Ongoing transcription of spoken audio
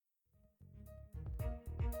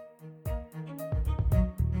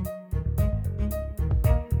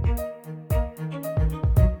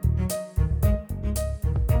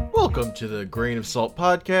Welcome to the Grain of Salt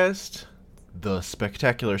podcast, the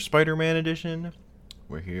Spectacular Spider-Man edition.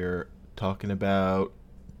 We're here talking about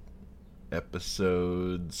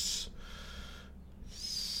episodes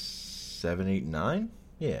 7, 8, 9?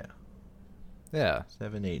 Yeah.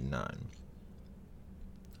 7, 8, 9.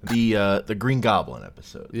 The Green Goblin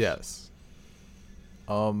episodes. Yes.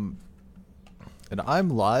 And I'm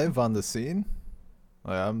live on the scene.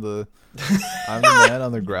 I'm the man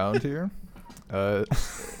on the ground here. Oh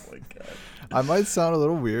my god. I might sound a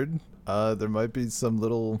little weird. There might be some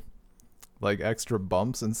little like extra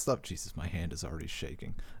bumps and stuff. Jesus, my hand is already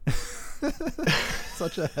shaking.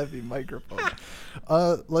 Such a heavy microphone.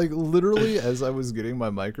 Like literally as I was getting my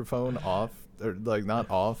microphone off, or like not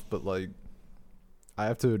off, but like I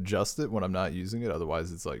have to adjust it when I'm not using it,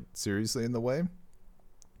 otherwise it's like seriously in the way.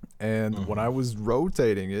 And when I was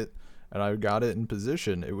rotating it and I got it in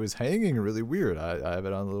position, it was hanging really weird. I have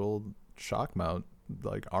it on a little shock mount,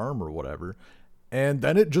 like arm or whatever. And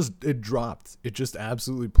then it dropped. It just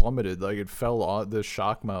absolutely plummeted. Like it fell on the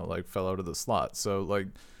shock mount, like fell out of the slot. So like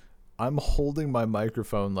I'm holding my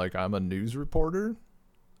microphone like I'm a news reporter,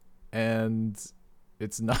 and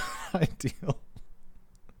it's not ideal.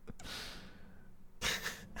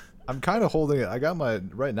 I'm kind of holding it. I got my,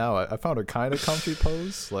 right now, I found a kind of comfy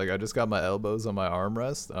pose. Like I just got my elbows on my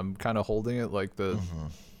armrest. I'm kind of holding it like the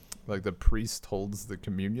priest holds the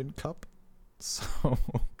communion cup. So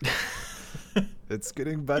it's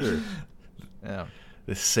getting better. Yeah.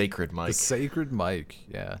 The sacred mic. The sacred mic,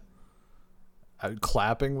 yeah.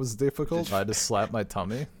 Clapping was difficult. I had to slap my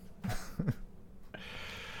tummy.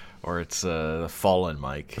 Or it's the fallen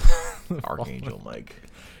mic. Archangel mic.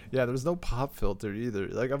 Yeah, there's no pop filter either.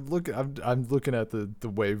 Like I'm looking at the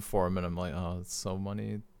waveform and I'm like, oh, it's so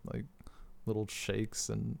many like little shakes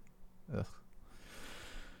and ugh.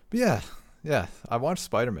 But yeah. I watched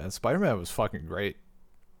Spider-Man. Spider-Man was fucking great.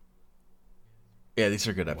 Yeah, these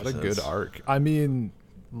are good episodes. What a good arc. I mean,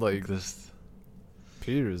 like this.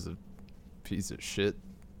 Peter's a piece of shit.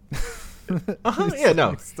 Yeah,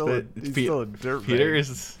 no. He's still a dirtbag.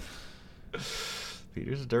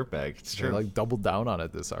 Peter's a dirtbag. It's true. They like doubled down on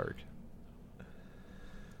it this arc.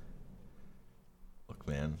 Look,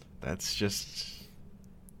 man, that's just,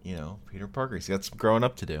 Peter Parker. He's got some growing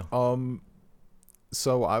up to do.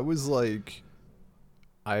 So I was like,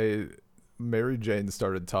 Mary Jane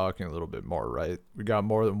started talking a little bit more, right? We got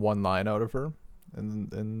more than one line out of her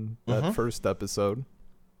in that first episode.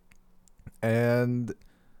 And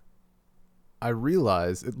I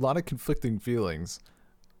realized a lot of conflicting feelings.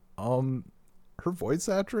 Her voice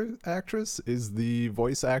actress is the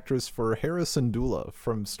voice actress for Hera Syndulla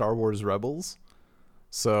from Star Wars Rebels.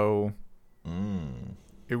 So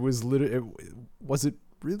it was was it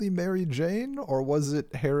really Mary Jane, or was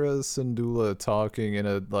it Hera Syndulla talking in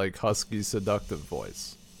a like husky seductive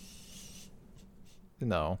voice?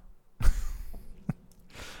 No.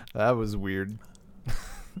 That was weird.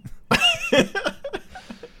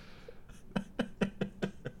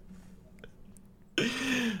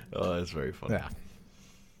 Oh, that's very funny. Yeah.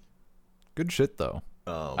 Good shit though.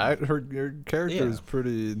 Her character is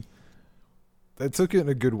pretty. They took it in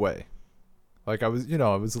a good way. Like I was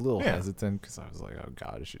a little hesitant because I was like, oh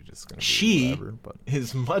god, is she just gonna be whatever? But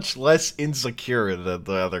is much less insecure than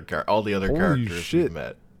all the other characters we've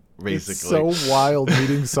met. Basically, it's so wild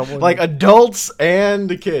meeting someone like adults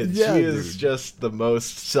and kids. Yeah, she is just the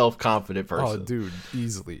most self-confident person. Oh, dude,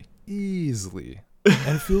 easily,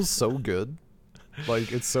 and it feels so good.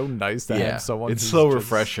 Like it's so nice to have someone. It's so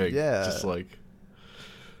refreshing. Yeah, just like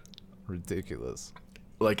ridiculous.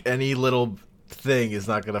 Like any little thing is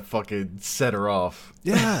not gonna fucking set her off.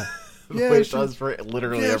 Yeah, which does for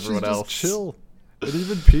literally everyone else. Just chill. And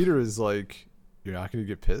even Peter is like, "You're not gonna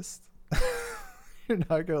get pissed. You're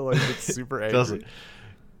not gonna like get super angry."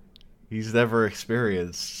 He's never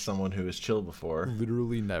experienced someone who is chill before.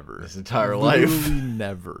 Literally never. His entire life. Literally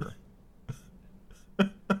never.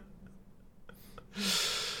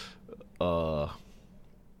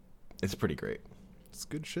 It's pretty great. It's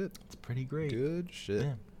good shit. It's pretty great. Good shit.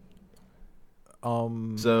 Yeah.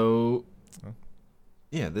 So,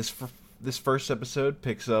 yeah, this first episode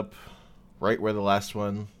picks up right where the last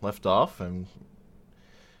one left off, and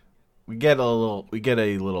we get a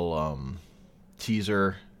little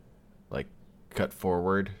teaser, like cut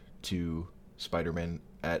forward to Spider-Man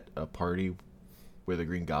at a party where the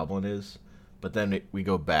Green Goblin is, but then we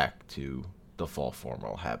go back to the fall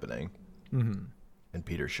formal happening. Mm-hmm. And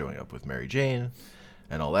Peter showing up with Mary Jane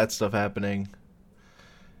and all that stuff happening.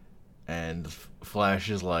 And Flash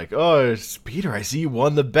is like, oh, it's Peter, I see you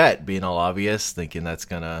won the bet, being all obvious, thinking that's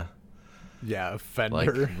gonna Yeah, offend like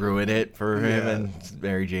her. ruin it for him, and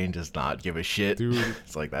Mary Jane does not give a shit. Dude,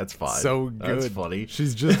 it's like, that's fine. So good. That's funny.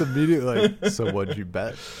 She's just immediately like, so what'd you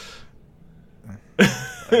bet?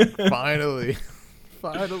 Like, finally.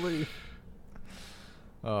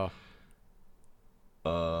 Oh.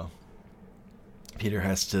 Peter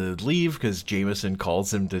has to leave because Jameson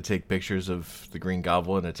calls him to take pictures of the Green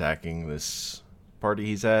Goblin attacking this party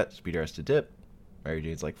he's at. So Peter has to dip. Mary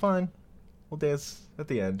Jane's like, fine, we'll dance at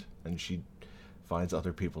the end. And she finds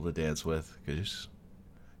other people to dance with because,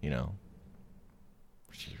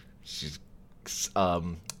 she's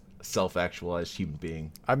self-actualized human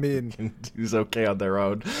being. I mean, who's okay on their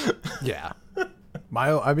own. Yeah.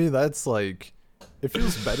 I mean, that's like, it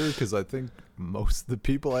feels better because I think most of the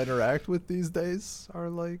people I interact with these days are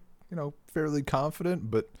like, fairly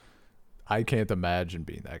confident, but I can't imagine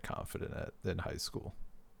being that confident in high school.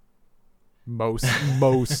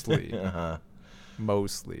 Mostly.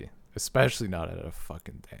 Mostly. Especially not at a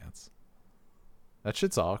fucking dance. That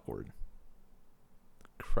shit's awkward.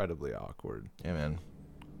 Incredibly awkward. Yeah, man.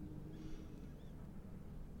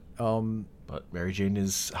 But Mary Jane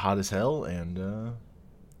is hot as hell, and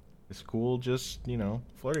it's cool just,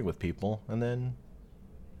 flirting with people and then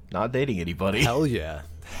not dating anybody. Hell yeah.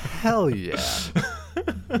 Hell yeah.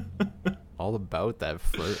 All about that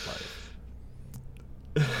flirt life.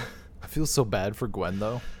 I feel so bad for Gwen,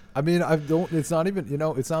 though. I mean, it's not even,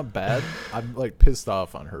 it's not bad. I'm, like, pissed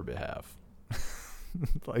off on her behalf.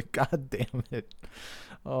 Like, god damn it.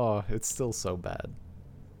 Oh, it's still so bad.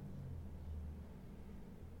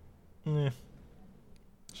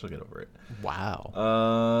 She'll get over it.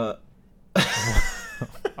 Wow.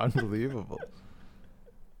 Unbelievable.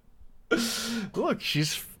 Look,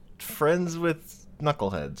 she's friends with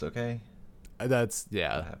knuckleheads, okay? That's,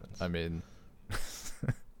 yeah. That happens. I mean...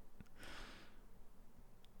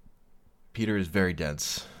 Peter is very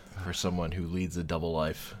dense for someone who leads a double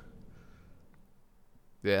life.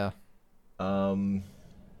 Yeah.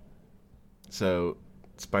 So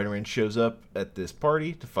Spider-Man shows up at this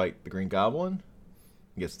party to fight the Green Goblin.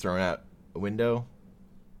 He gets thrown out a window.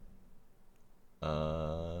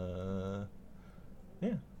 Yeah.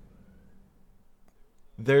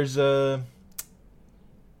 There's I'm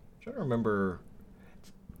trying to remember.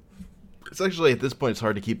 It's actually, at this point, it's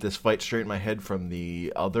hard to keep this fight straight in my head from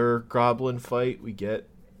the other Goblin fight we get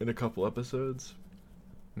in a couple episodes.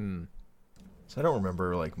 So I don't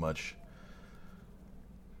remember, like, much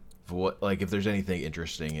of what, like, if there's anything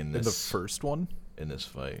interesting in this. In the first one? In this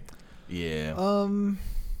fight. Yeah.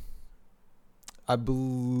 I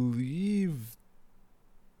believe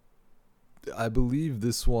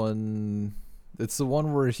this one, it's the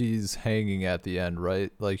one where he's hanging at the end,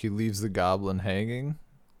 right? Like, he leaves the Goblin hanging.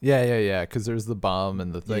 Yeah, because there's the bomb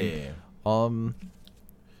and the thing. Yeah. Oh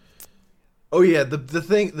yeah, the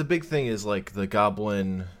big thing is, like, the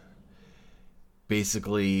Goblin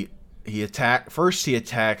basically he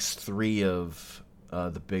attacks 3 of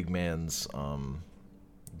the big man's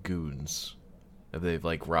goons. They've,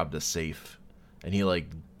 like, robbed a safe, and he, like,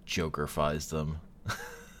 Joker-fies them.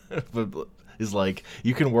 But he's like,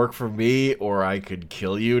 you can work for me or I could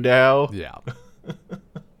kill you now. Yeah.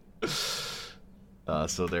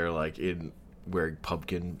 So they're, like, wearing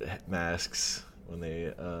pumpkin masks when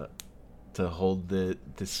they to hold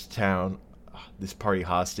this party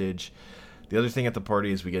hostage. The other thing at the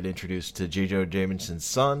party is we get introduced to J. Jonah Jameson's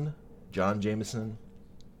son, John Jameson,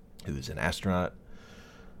 who's an astronaut.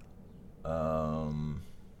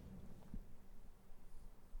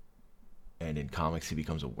 And in comics he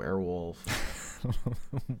becomes a werewolf.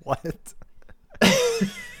 What?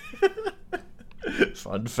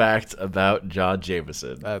 Fun fact about John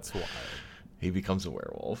Jameson. That's wild. He becomes a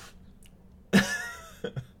werewolf.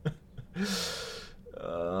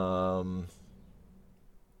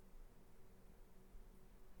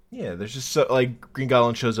 Yeah, there's just Green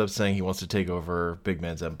Goblin shows up saying he wants to take over Big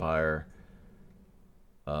Man's empire.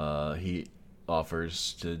 He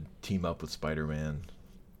offers to team up with Spider-Man.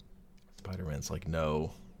 Spider-Man's like,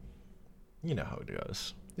 no. You know how it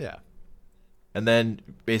goes. Yeah. And then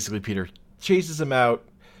basically Peter chases him out,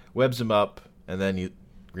 webs him up, and then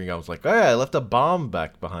Green Goblin's like, oh yeah, I left a bomb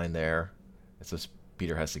back behind there. And so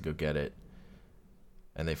Peter has to go get it.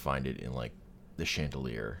 And they find it in, like, the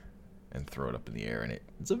chandelier and throw it up in the air, and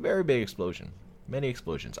it's a very big explosion. Many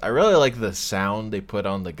explosions. I really like the sound they put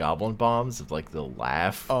on the goblin bombs, of, like, the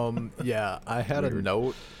laugh. Yeah, I had a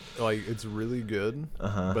note, like, it's really good,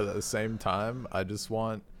 but at the same time, I just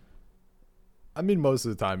want, I mean, most of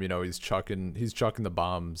the time, he's chucking the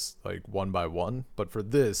bombs, like, one by one, but for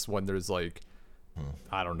this, when there's, like,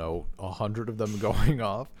 I don't know, 100 of them going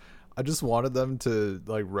off, I just wanted them to,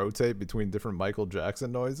 like, rotate between different Michael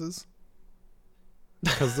Jackson noises.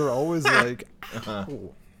 because they're always like,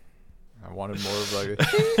 "Ow." I wanted more of like a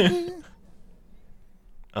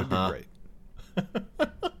that'd be great.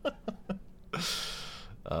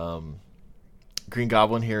 Green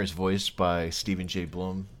Goblin here is voiced by Stephen J.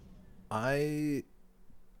 Bloom. I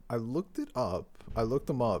looked it up. I looked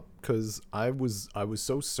him up because I was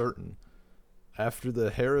so certain after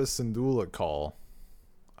the Hera Syndulla call.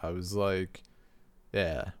 I was like,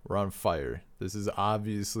 yeah, we're on fire. This is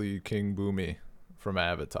obviously King Boomy from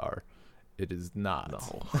Avatar. It is not.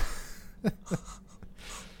 No.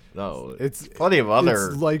 No, it's plenty of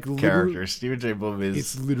other like characters. Stephen J. Bloom is.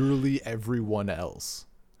 It's literally everyone else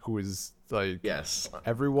who is like. Yes.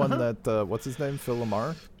 Everyone that what's his name? Phil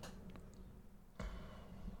Lamar.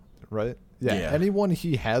 Right. Yeah. Anyone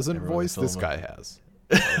he hasn't voiced, this guy has.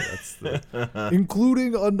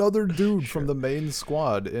 Including another dude from the main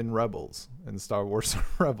squad in Rebels, in Star Wars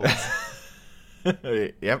Rebels.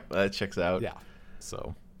 Yep, that checks out. Yeah.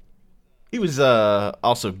 So. He was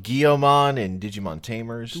also Guillamon in Digimon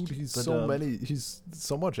Tamers. Dude, he's he's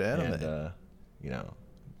so much anime. And, you know,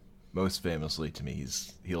 most famously to me,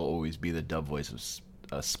 he'll always be the dub voice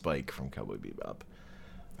of Spike from Cowboy Bebop.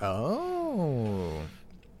 Oh.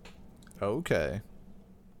 Okay.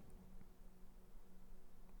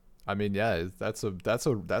 I mean, yeah, that's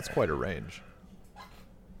quite a range.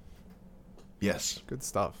 Yes. Good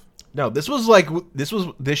stuff. No, this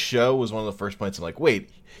show was one of the first points I'm like, wait,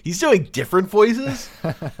 he's doing different voices?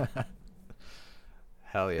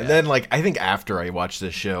 Hell yeah. And then like I think after I watched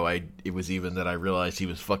this show, it was even that I realized he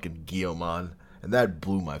was fucking Guillamon, and that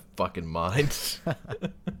blew my fucking mind.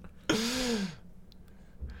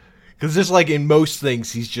 Cuz just like in most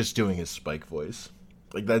things he's just doing his Spike voice.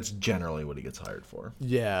 Like that's generally what he gets hired for.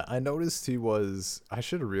 Yeah, I noticed I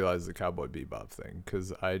should have realized the Cowboy Bebop thing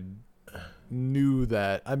cuz I knew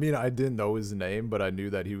that. I mean, I didn't know his name, but I knew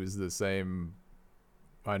that he was the same.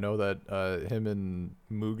 I know that him and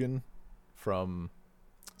Mugen from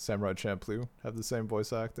Samurai Champloo have the same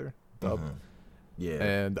voice actor. Mm-hmm. Yeah.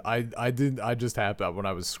 And I just happened when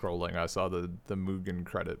I was scrolling, I saw the Mugen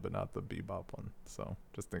credit, but not the Bebop one. So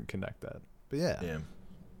just didn't connect that. But yeah. Yeah.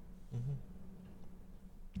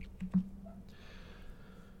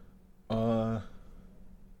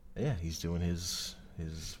 Yeah, he's doing his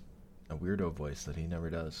a weirdo voice that he never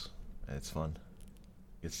does. And it's fun.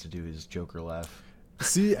 Gets to do his Joker laugh.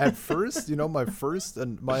 See, at first,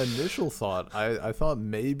 my initial thought, I thought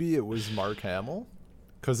maybe it was Mark Hamill,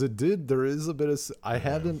 because there is a bit of, I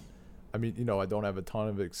don't have a ton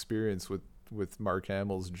of experience with Mark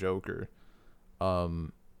Hamill's Joker,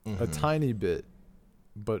 a tiny bit,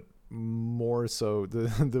 but more so,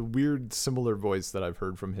 the weird similar voice that I've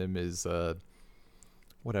heard from him is,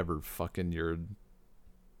 whatever fucking your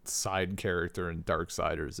side character in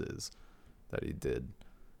Darksiders is that he did.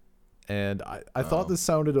 And I thought this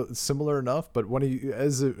sounded similar enough, but when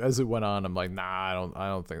as it went on, I'm like, nah, I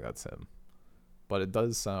don't think that's him. But it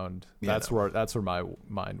does sound. Yeah, that's where my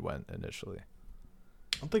mind went initially.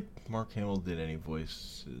 I don't think Mark Hamill did any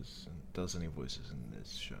voices, does any voices in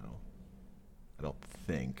this show. I don't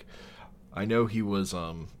think. I know he was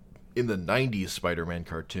in the '90s Spider-Man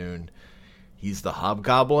cartoon. He's the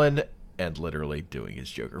Hobgoblin and literally doing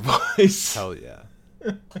his Joker voice. Hell yeah.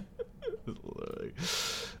 Literally.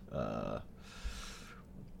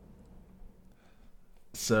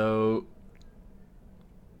 So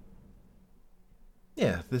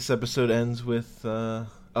yeah, this episode ends with the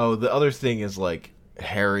other thing is like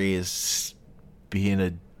Harry is being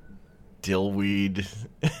a dillweed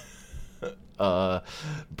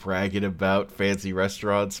bragging about fancy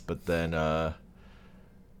restaurants, but then I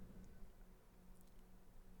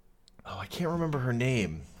can't remember her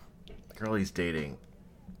name. The girl he's dating.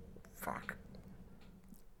 Fuck.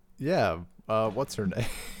 Yeah, what's her name?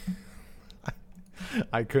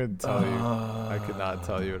 I couldn't tell you. I could not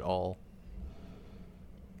tell you at all.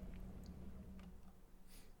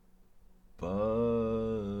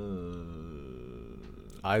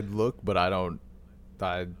 I'd look, but I don't.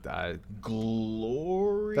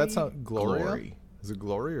 Glory. That's not Gloria. Glory. Is it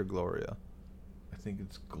Glory or Gloria? I think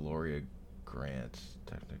it's Gloria Grant.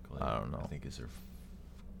 Technically, I don't know. I think is her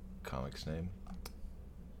comic's name.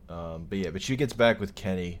 But she gets back with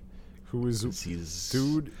Kenny. Who is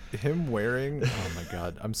dude? Him wearing? Oh my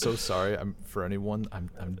god! I'm so sorry. I'm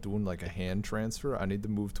doing like a hand transfer. I need to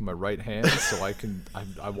move to my right hand so I can.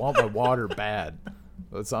 I want my water bad.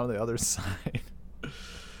 It's on the other side.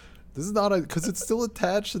 This is not because it's still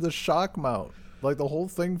attached to the shock mount. Like the whole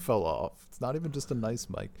thing fell off. It's not even just a nice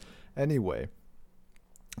mic. Anyway,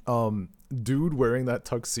 dude wearing that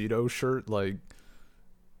tuxedo shirt like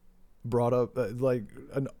brought up like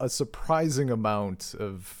a surprising amount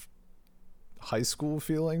of high school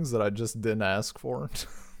feelings that I just didn't ask for.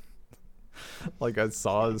 Like I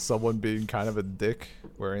saw someone being kind of a dick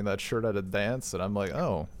wearing that shirt at a dance, and I'm like,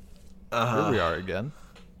 oh, here we are again.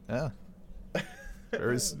 Yeah.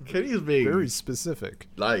 Kenny's being very specific.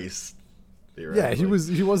 Nice. Yeah, he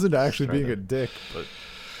wasn't actually being a dick, but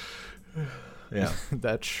yeah,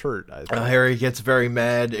 that shirt. Harry gets very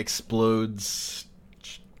mad, explodes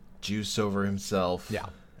juice over himself. Yeah,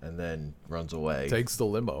 and then runs away. Takes the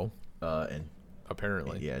limo. And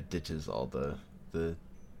apparently, ditches all the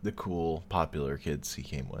cool, popular kids he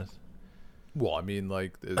came with. Well, I mean,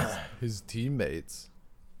 like his teammates.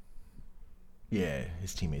 Yeah,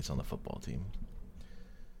 his teammates on the football team.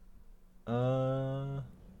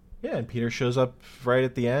 Yeah, and Peter shows up right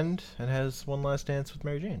at the end and has one last dance with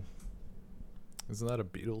Mary Jane. Isn't that a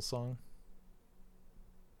Beatles song?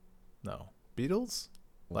 No. Beatles?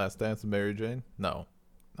 Last Dance with Mary Jane? No.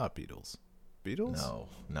 Not Beatles. Beatles? No,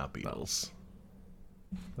 not Beatles.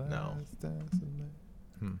 No. Last Dance with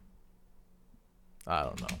Mary... I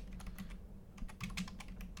don't know.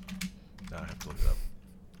 I have to look it up.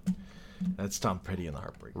 That's Tom Petty and the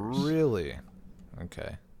Heartbreakers. Really?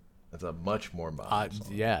 Okay. That's a much more modern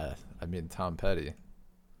song. Yeah, I mean Tom Petty.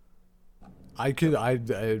 I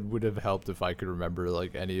would have helped if I could remember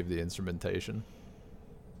like any of the instrumentation.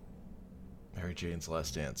 Mary Jane's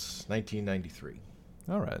Last Dance, 1993.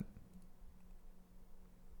 All right.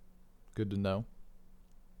 Good to know.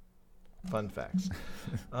 Fun facts.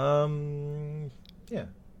 Yeah.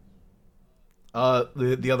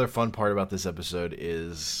 The other fun part about this episode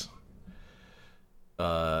is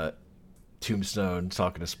Tombstone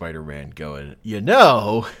talking to Spider-Man going,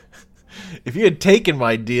 if you had taken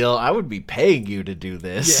my deal, I would be paying you to do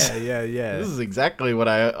this. Yeah. This is exactly what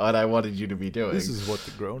I wanted you to be doing. This is what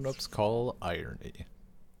the grown-ups call irony.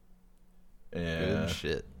 Yeah. Good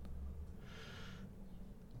shit.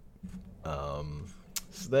 So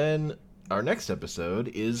then our next episode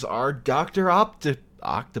is our Dr.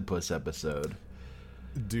 Octopus episode.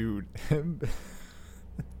 Dude,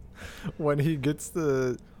 when he gets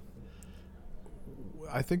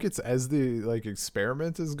I think it's as the like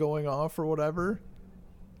experiment is going off or whatever.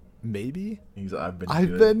 Maybe I've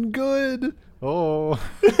been good. Oh,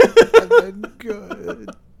 I've been good.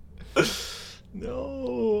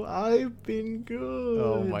 No, I've been good.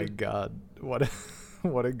 Oh my god, what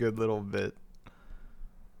a good little bit.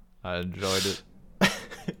 I enjoyed it.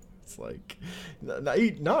 It's like,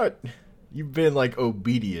 you've been like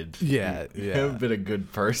obedient. Yeah, you haven't been a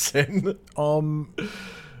good person. Oh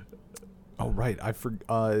right, I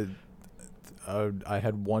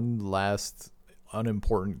had one last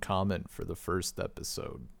unimportant comment for the first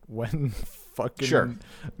episode when fucking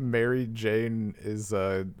Mary Jane is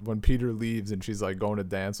when Peter leaves and she's like going to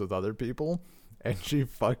dance with other people. And she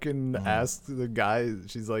fucking asks the guy,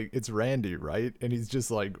 she's like, it's Randy, right? And he's just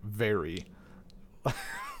like, very.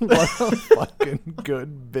 What a fucking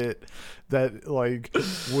good bit that like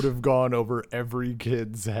would have gone over every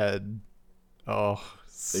kid's head. Oh,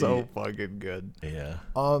 so fucking good. Yeah.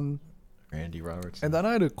 Randy Robertson. And then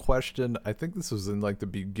I had a question. I think this was in like the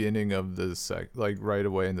beginning of the like right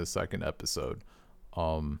away in the second episode.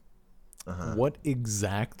 What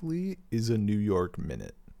exactly is a New York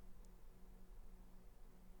minute?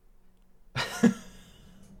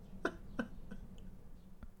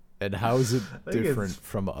 And how is it different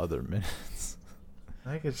from other minutes?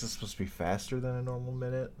 I think it's just supposed to be faster than a normal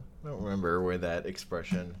minute. I don't remember where that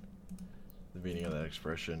expression, the meaning of that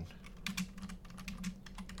expression.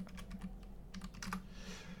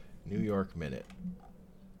 New York minute.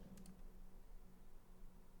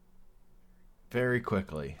 Very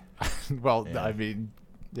quickly. Well, yeah. I mean,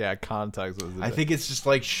 yeah, context was. I think it's just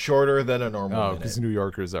like shorter than a normal minute. Oh, because New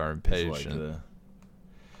Yorkers are impatient.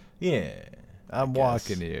 Yeah. I'm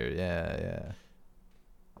walking here.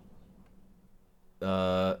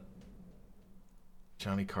 Yeah.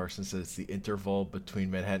 Johnny Carson says it's the interval between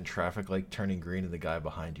Manhattan traffic light turning green and the guy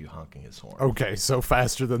behind you honking his horn. Okay, so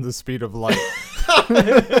faster than the speed of light.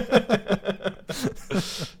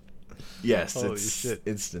 Yes, holy it's shit.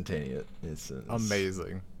 Instantaneous. It's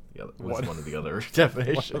amazing. What's one of the other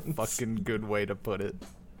definitions? What a fucking good way to put it.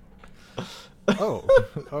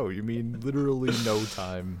 Oh, you mean literally no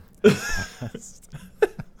time passed.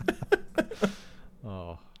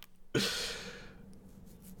 Oh.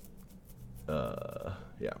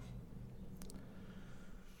 Yeah.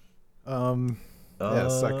 Yeah,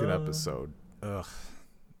 second episode. Ugh.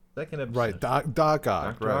 Second episode. Right, Doc Ock.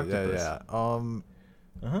 Dr. Right, Octopus.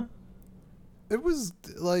 yeah. It was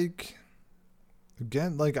like,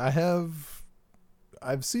 again, like I've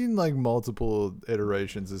seen like multiple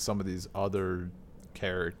iterations of some of these other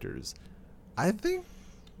characters. I think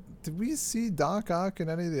did we see Doc Ock in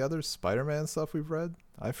any of the other Spider-Man stuff we've read?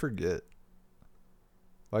 I forget.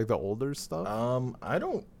 Like the older stuff? I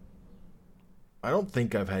don't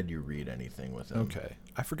think I've had you read anything with him. Okay.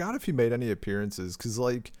 I forgot if he made any appearances, because,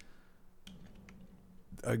 like,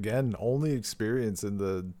 again, only experience in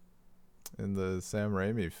the Sam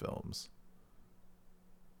Raimi films.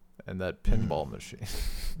 And that pinball machine.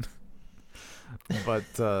 But,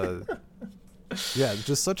 yeah,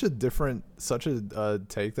 just such a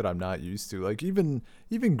take that I'm not used to. Like, even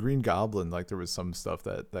Green Goblin, like, there was some stuff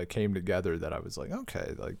that came together that I was like,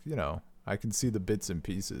 okay, like, you know, I can see the bits and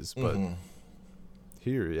pieces, but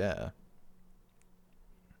here, yeah.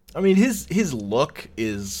 I mean, his look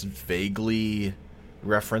is vaguely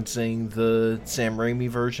referencing the Sam Raimi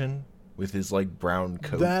version with his, like, brown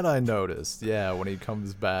coat. That I noticed, yeah, when he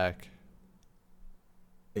comes back.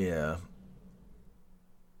 Yeah.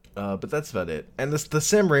 But that's about it. And the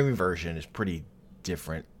Sam Raimi version is pretty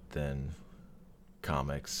different than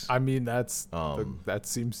comics. I mean, that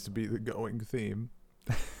seems to be the going theme.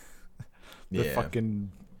 The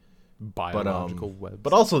fucking biological webs.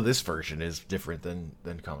 But also this version is different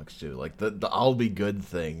than comics too. Like the I'll be good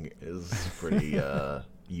thing is pretty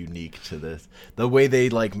unique to this. The way they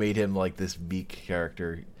like made him like this meek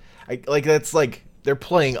character. That's like they're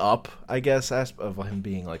playing up, I guess, of him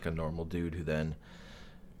being like a normal dude who then,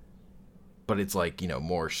 but it's like, you know,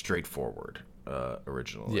 more straightforward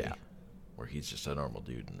originally. Yeah. Where he's just a normal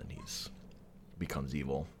dude and then he's becomes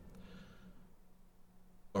evil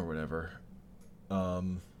or whatever.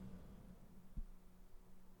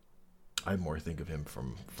 I more think of him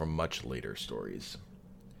from much later stories,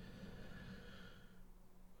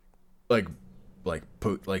 like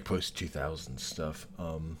post 2000 stuff.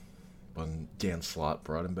 When Dan Slott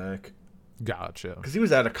brought him back, gotcha. Because he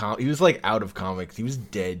was out of he was like out of comics. He was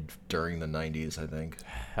dead during the 90s, I think.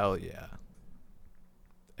 Hell yeah!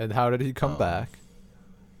 And how did he come back?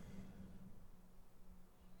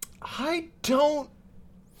 I don't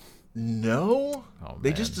know. Oh,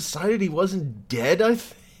 they just decided he wasn't dead, I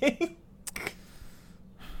think.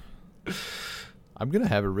 I'm going to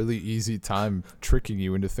have a really easy time tricking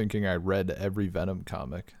you into thinking I read every Venom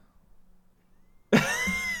comic. That's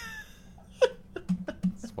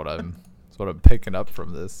what I'm picking up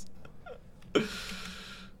from this.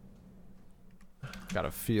 Got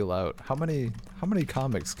to feel out how many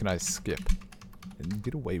comics can I skip and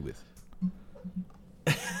get away with?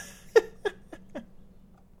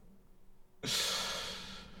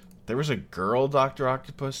 There was a girl Dr.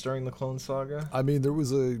 Octopus during the Clone Saga. I mean, there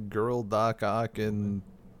was a girl Doc Ock in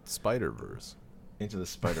Spider-Verse. Into the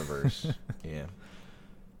Spider-Verse. Yeah,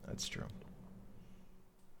 that's true.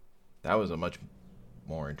 That was a much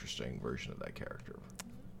more interesting version of that character.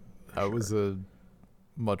 That was a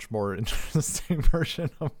much more interesting version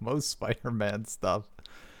of most Spider-Man stuff.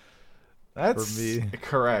 That's for me.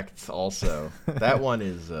 Correct. Also, that one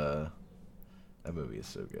is that movie is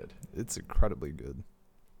so good. It's incredibly good.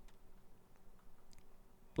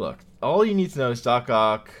 Look, all you need to know is Doc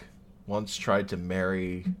Ock once tried to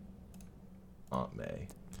marry Aunt May.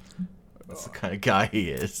 That's the kind of guy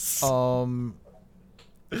he is.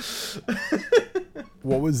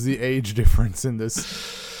 What was the age difference in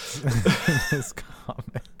this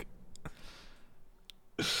comic?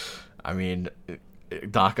 I mean,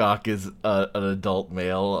 Doc Ock is an adult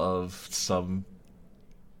male of some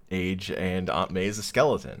age, and Aunt May is a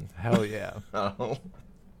skeleton. Hell yeah. Oh.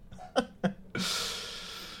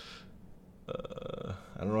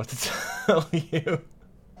 I don't know what to tell you.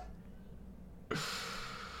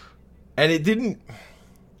 And it didn't...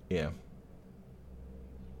 Yeah.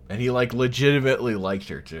 And he, like, legitimately liked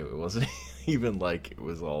her, too. It wasn't even like it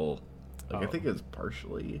was all... Like, I think it was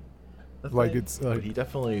partially... Like, it's... but he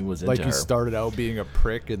definitely was into like, her. he started out being a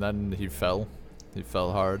prick, and then he fell. He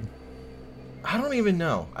fell hard. I don't even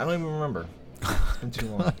know. I don't even remember. It's been too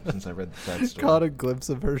long since I read that story. Caught a glimpse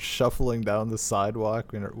of her shuffling down the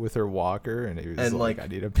sidewalk with her walker, and he was like, I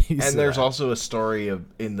need a piece And of there's that. also a story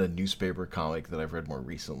in the newspaper comic that I've read more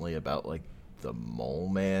recently about, like, the Mole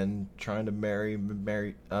Man trying to marry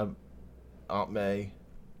Aunt May.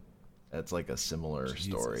 That's, like, a similar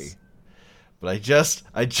story. But I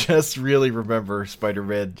just really remember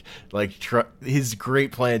Spider-Man, like, his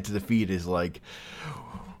great plan to defeat is, like,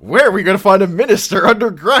 where are we going to find a minister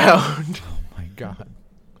underground? Oh, my God.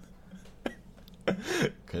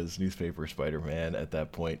 Because newspaper Spider-Man at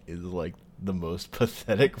that point is, like, the most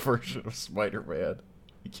pathetic version of Spider-Man.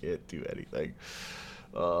 He can't do anything.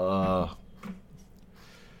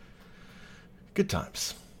 Good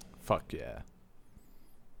times. Fuck yeah.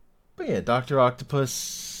 But yeah, Dr.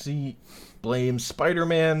 Octopus, he blames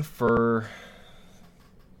Spider-Man for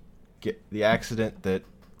the accident that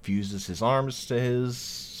fuses his arms to his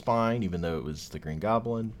spine, even though it was the Green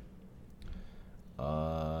Goblin.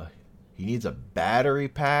 He needs a battery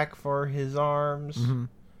pack for his arms. Mm-hmm.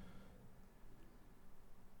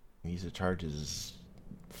 He needs to charge his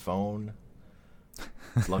phone.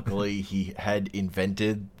 Luckily, he had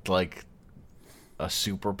invented like a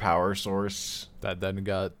super power source that then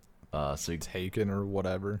got so taken or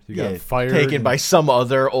whatever. He got fired, taken by some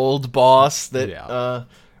other old boss that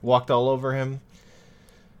walked all over him.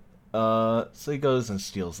 So he goes and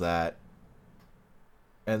steals that.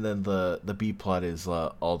 And then the B plot is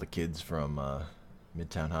all the kids from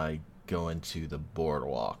Midtown High going to the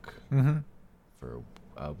boardwalk for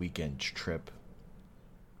a weekend trip,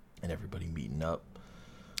 and everybody meeting up.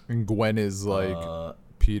 And Gwen is like,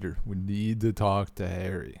 Peter, we need to talk to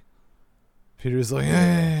Harry. Peter's like,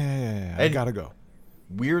 yeah, I gotta go.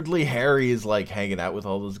 Weirdly, Harry is like hanging out with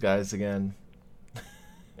all those guys again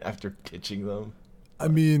after ditching them. I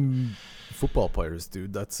mean, football players,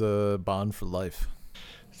 dude. That's a bond for life.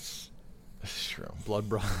 It's true. Blood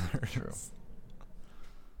brothers. True.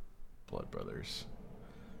 Blood brothers.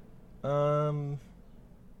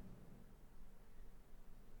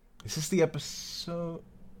 Is this the episode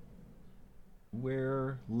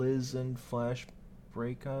where Liz and Flash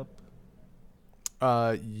break up?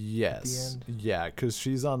 Yes. Yeah, because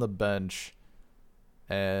she's on the bench,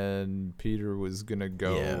 and Peter was gonna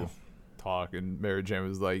go talk, and Mary Jane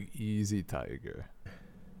was like, "Easy, Tiger.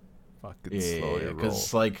 Fucking slow your roll."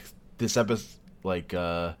 Because like this episode, like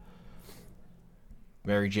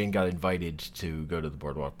Mary Jane got invited to go to the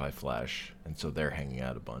boardwalk by Flash, and so they're hanging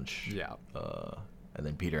out a bunch. Yeah. And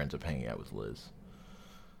then Peter ends up hanging out with Liz.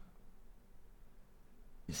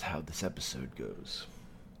 Is how this episode goes.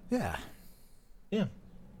 Yeah. Yeah.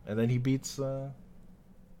 And then he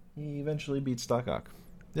eventually beats Doc Ock.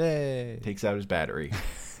 Yay. Takes out his battery.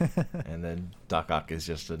 And then Doc Ock is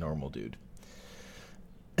just a normal dude.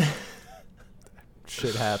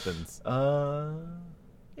 Shit happens.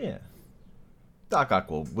 Yeah. Doc Ock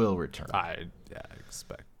will return. I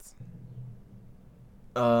expect.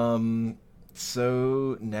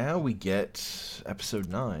 So now we get episode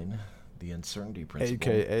 9, The Uncertainty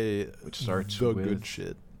Principle, AKA which starts the with good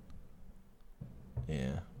shit.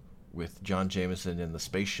 Yeah, with John Jameson in the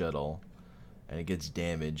space shuttle, and it gets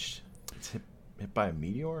damaged. It's hit by a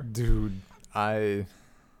meteor. Dude, I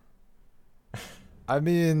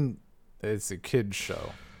mean, it's a kid's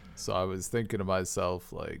show, so I was thinking to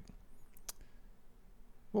myself, like,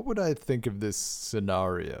 what would I think of this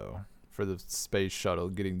scenario for the space shuttle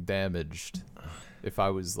getting damaged if I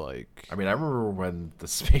was like... I mean, I remember when the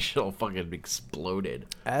space shuttle fucking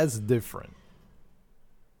exploded. As different.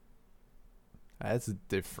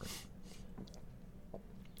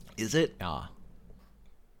 Is it? Yeah.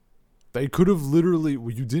 They could have literally...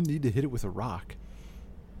 Well, you didn't need to hit it with a rock.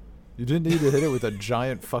 You didn't need to hit it with a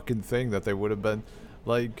giant fucking thing that they would have been...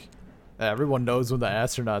 Like, everyone knows when the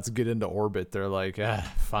astronauts get into orbit, they're like,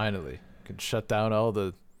 finally. Can shut down all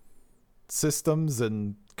the systems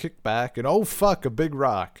and kick back, and oh fuck, a big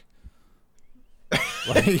rock.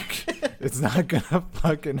 Like, it's not gonna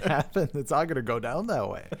fucking happen. It's not gonna go down that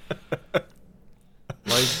way.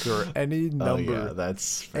 Like, there are any number,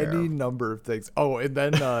 that's fair. any number of things. Oh, and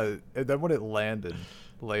then when it landed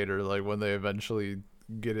later, like when they eventually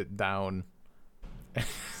get it down,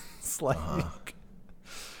 it's like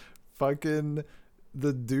fucking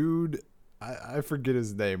the dude. I forget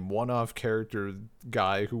his name. One-off character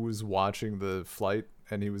guy who was watching the flight,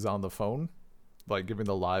 and he was on the phone, like giving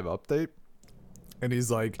the live update. And he's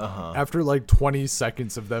like, after like 20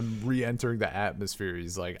 seconds of them re-entering the atmosphere,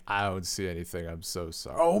 he's like, I don't see anything. I'm so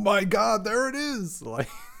sorry. Oh my God, there it is. Like,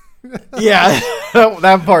 yeah,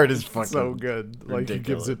 that part is fucking so good. Like,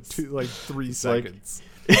 ridiculous. he gives it 3 seconds.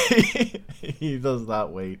 He does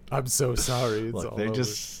not wait. I'm so sorry. It's Look, all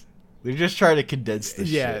they're just trying to condense the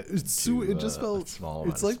shit. To, it just felt small.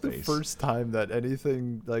 It's like the first time that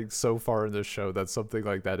anything like so far in the show that something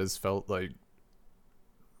like that has felt like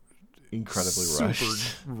incredibly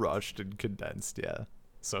rushed and condensed. Yeah,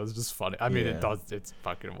 so it's just funny. I mean, it's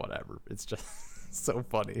fucking whatever. It's just so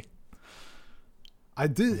funny.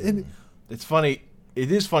 And it's funny.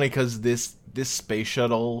 It is funny because this space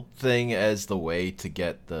shuttle thing as the way to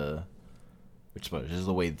get the is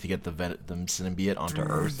the way to get the symbiote onto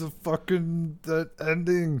Earth. That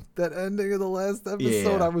ending of the last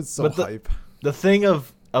episode, I was so hype. The thing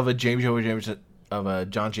of a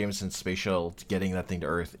John Jameson space shuttle getting that thing to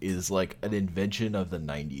Earth is like an invention of the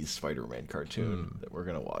 90s Spider-Man cartoon that we're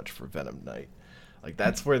gonna watch for Venom Night. Like,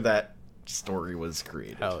 that's where that story was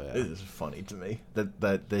created. Hell yeah. It is funny to me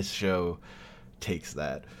that this show takes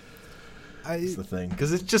that. It's the thing,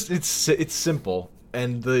 because it's simple.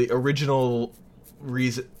 And the original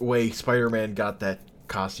way Spider-Man got that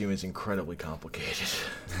costume is incredibly complicated.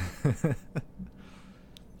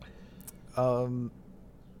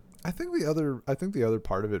 I think the other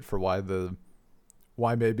part of it for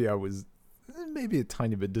why maybe I was maybe a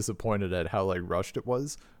tiny bit disappointed at how like rushed it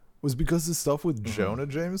was because the stuff with Jonah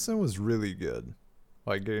Jameson was really good.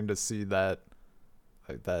 Like getting to see that,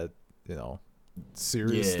 like that,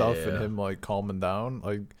 serious stuff and him like calming down,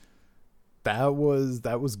 like that was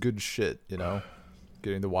good shit.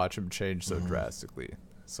 Getting to watch him change so drastically.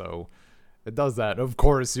 So it does that. Of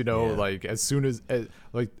course, like as soon as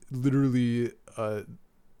like literally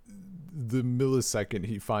the millisecond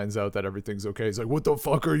he finds out that everything's okay, he's like, what the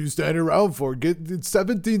fuck are you standing around for? Get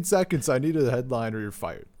 17 seconds. I need a headline or you're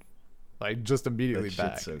fired. Like just immediately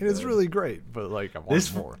back. So and it's really great, but like I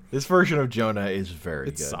want more. This version of Jonah is very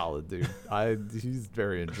good. It's solid, dude. He's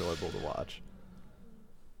very enjoyable to watch.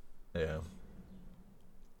 Yeah.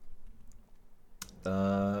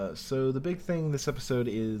 So the big thing this episode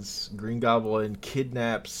is Green Goblin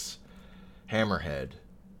kidnaps Hammerhead,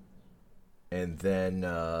 and then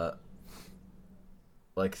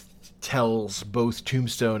like tells both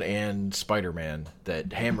Tombstone and Spider-Man that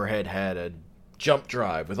Hammerhead had a jump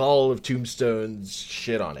drive with all of Tombstone's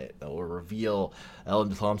shit on it that will reveal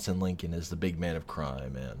Ellen Thompson Lincoln as the big man of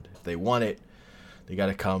crime, and if they want it, they got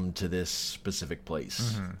to come to this specific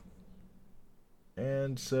place.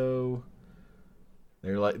 And so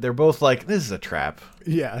they're both like, this is a trap.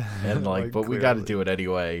 Yeah. And like but we got to do it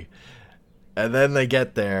anyway. And then they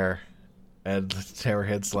get there, and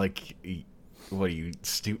Hammerhead's like, what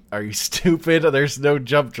are you stupid? There's no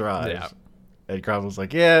jump drive. Yeah. And Goblin's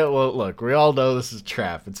like, yeah, well, look, we all know this is a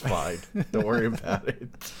trap. It's fine. Don't worry about it.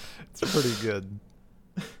 It's pretty good.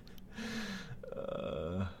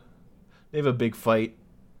 They have a big fight,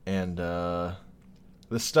 and the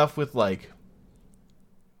stuff with like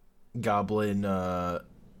Goblin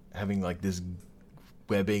having like this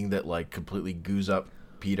webbing that like completely goos up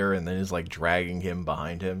Peter and then is like dragging him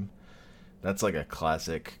behind him. That's like a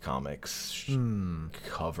classic comics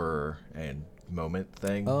cover and moment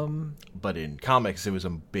thing. But in comics, it was a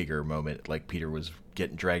bigger moment. Like Peter was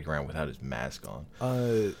getting dragged around without his mask on.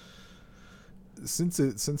 Since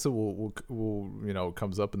it will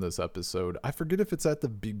comes up in this episode, I forget if it's at the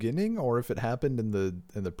beginning or if it happened in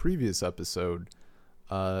the previous episode.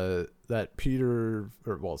 That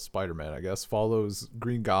Spider-Man, I guess, follows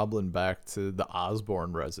Green Goblin back to the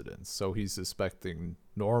Osborn residence. So he's suspecting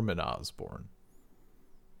Norman Osborn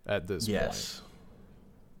at this point.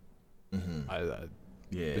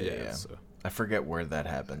 Yeah. So. I forget where that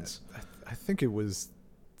happens. I think it was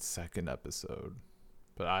second episode.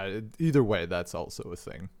 But either way, that's also a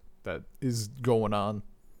thing that is going on.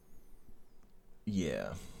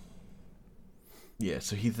 Yeah. Yeah,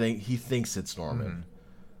 so he thinks it's Norman.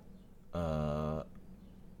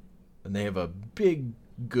 And they have a big,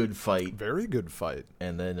 good fight. Very good fight.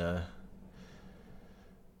 And then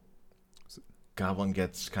Goblin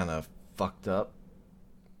gets kind of fucked up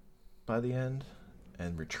by the end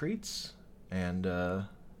and retreats. And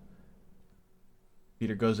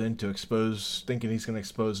Peter goes in to thinking he's going to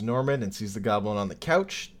expose Norman, and sees the Goblin on the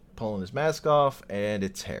couch, pulling his mask off, and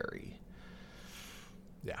it's Harry.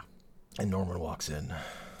 Yeah. And Norman walks in.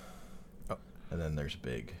 Oh. And then there's a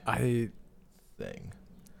big thing.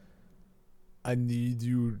 I need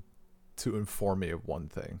you to inform me of one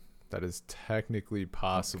thing that is technically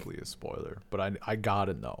possibly a spoiler, but I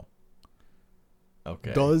gotta know.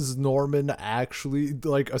 Okay. Does Norman actually,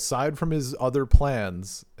 like, aside from his other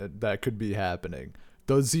plans that could be happening,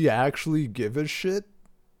 does he actually give a shit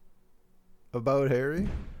about Harry?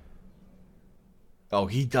 Oh,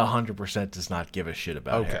 he 100% does not give a shit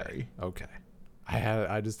about Harry. Okay.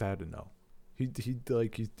 I just had to know. He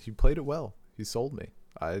played it well. He sold me.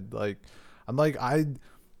 I'm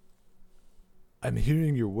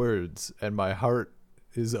hearing your words and my heart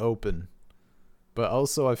is open, but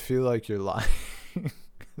also I feel like you're lying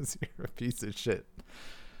because you're a piece of shit.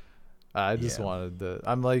 I just wanted to.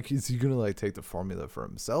 I'm like, is he gonna like take the formula for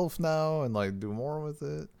himself now and like do more with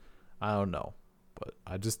it? I don't know, but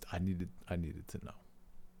I needed to know.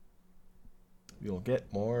 You'll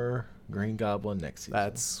get more Green Goblin next season.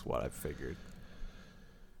 That's what I figured.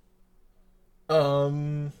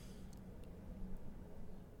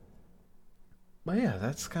 But yeah,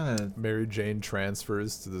 that's kind of... Mary Jane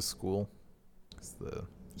transfers to the school. That's the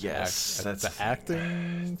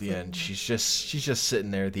acting. The end. She's just sitting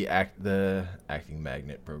there. The acting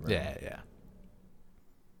magnet program. Yeah.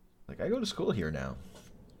 Like, I go to school here now.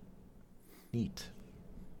 Neat.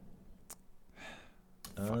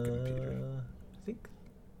 Fucking Peter.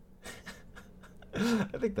 I think.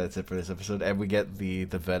 I think that's it for this episode, and we get the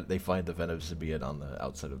they find the Venom symbiote on the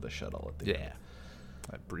outside of the shuttle at the end.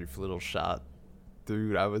 That brief little shot,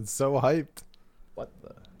 dude. I was so hyped. What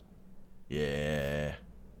the? Yeah.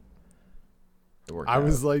 I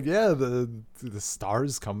was like, yeah, the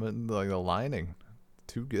stars coming, like the lining,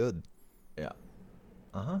 too good. Yeah.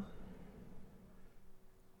 So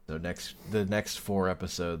the next 4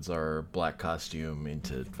 episodes are Black Costume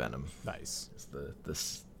into Venom. Nice. It's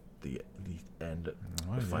the end,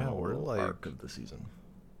 the final arc of the season.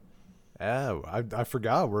 Yeah, I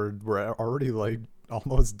forgot we're already like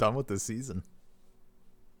almost done with the season.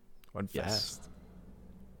 Went fast.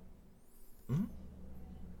 Mm-hmm.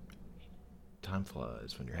 Time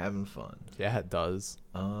flies when you're having fun. Yeah, it does.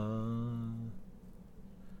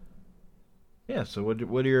 Yeah, so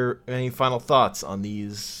what are any final thoughts on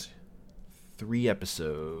these 3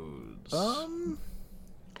 episodes?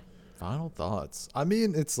 Final thoughts. I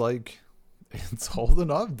mean, it's like it's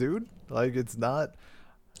holding up, dude. Like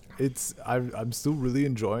I'm still really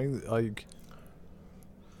enjoying like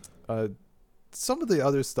some of the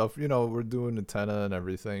other stuff, we're doing antenna and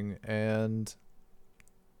everything, and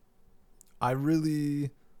I really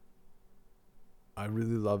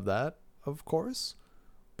love that, of course.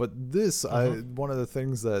 But this, one of the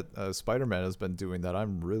things that Spider-Man has been doing that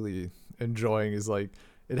I'm really enjoying is like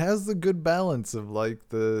it has the good balance of like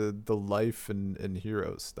the life and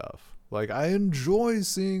hero stuff. Like I enjoy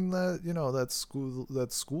seeing that, that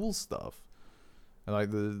school stuff, and like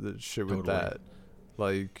the shit with that.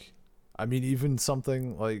 Like, I mean, even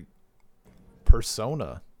something like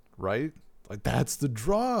Persona, right? Like that's the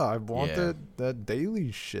draw. I want that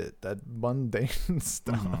daily shit, that mundane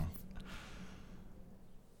stuff.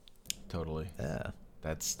 Totally. Yeah.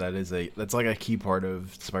 That's like a key part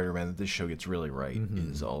of Spider-Man that this show gets really right,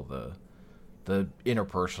 is all the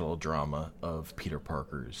interpersonal drama of Peter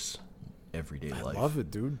Parker's everyday life. I love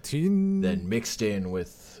it, dude. Then mixed in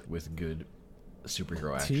with good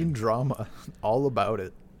superhero action. Teen drama, all about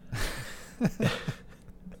it.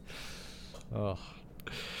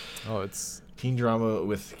 It's teen drama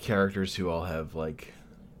with characters who all have like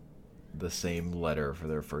the same letter for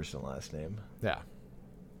their first and last name. Yeah.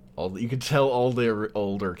 You can tell all the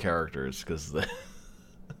older characters because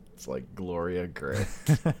it's like Gloria Gray.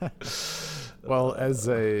 Well,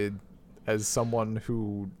 as someone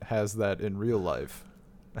who has that in real life,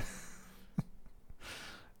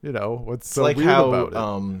 what's so like weird how, about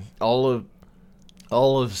it?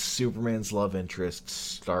 All of Superman's love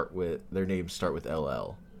interests their names start with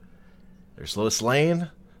LL. There's Lois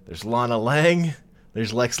Lane. There's Lana Lang.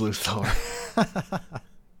 There's Lex Luthor.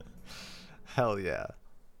 Hell yeah.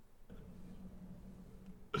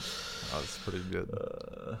 That's pretty good.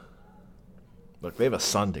 Look, they have a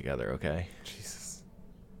son together, okay? Jesus.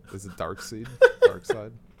 Is it Darkseid?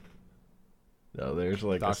 Darkseid? No, there's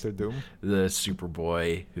like Doctor Doom? The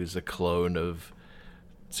Superboy, who's a clone of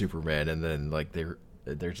Superman, and then like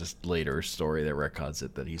there's this later story that retcons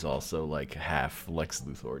it that he's also like half Lex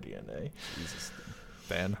Luthor DNA. Jesus.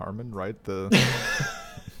 Dan Harmon, right? The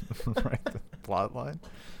plot line?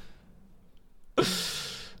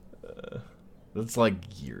 That's like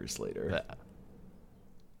years later. Yeah.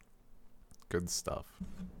 Good stuff.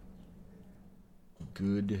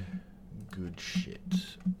 Good shit.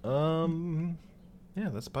 Yeah,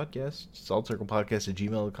 that's the podcast.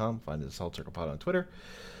 saltcirclepodcast@gmail.com. Find us at saltcirclepod on Twitter.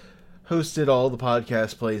 Hosted all the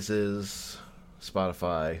podcast places: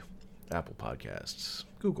 Spotify, Apple Podcasts,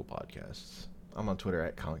 Google Podcasts. I'm on Twitter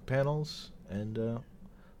at Comic Panels, and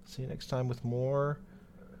see you next time with more.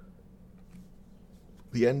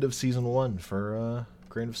 The end of season 1 for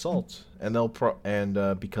Grain of Salt, and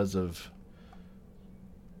because of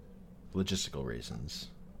logistical reasons,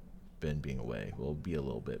 Ben being away, will be a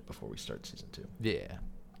little bit before we start season 2. Yeah,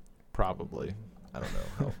 probably. I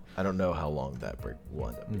don't know how long that break will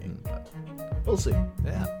end up being, but we'll see.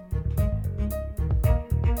 Yeah.